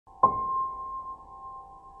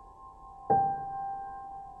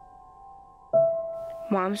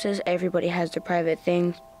Mom says everybody has their private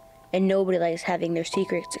things, and nobody likes having their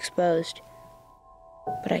secrets exposed.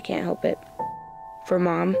 But I can't help it. For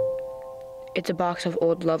Mom, it's a box of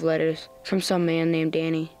old love letters from some man named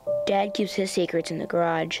Danny. Dad keeps his secrets in the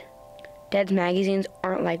garage. Dad's magazines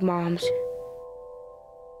aren't like Mom's.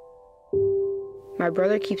 My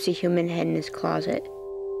brother keeps a human head in his closet.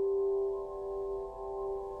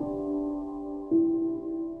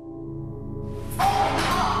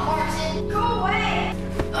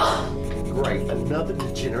 Great, another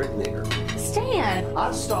degenerate nigger. Stan!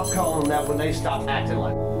 I'd stop calling them that when they stop acting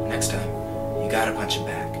like... Next time, you gotta punch him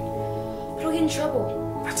back. But we'll get in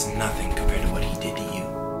trouble. That's nothing compared to what he did to you.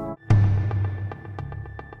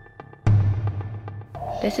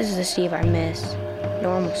 This is the Steve I miss.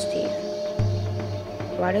 Normal Steve.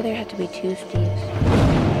 Why do there have to be two Steves?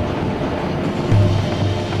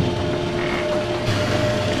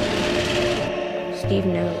 Steve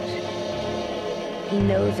knows. He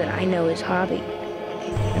knows that I know his hobby.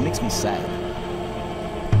 It makes me sad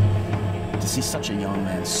to see such a young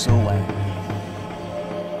man so angry.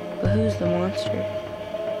 But who's the monster?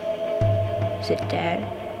 Is it Dad?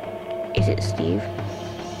 Is it Steve?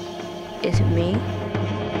 Is it me?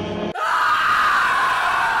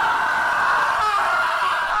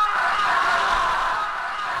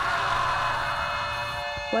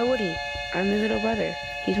 Why would he? I'm his little brother.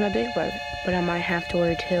 He's my big brother. But I might have to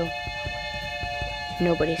worry too.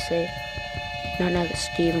 Nobody's safe. Not now that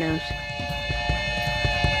Steve knows.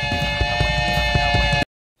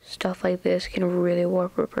 Stuff like this can really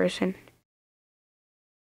warp a person.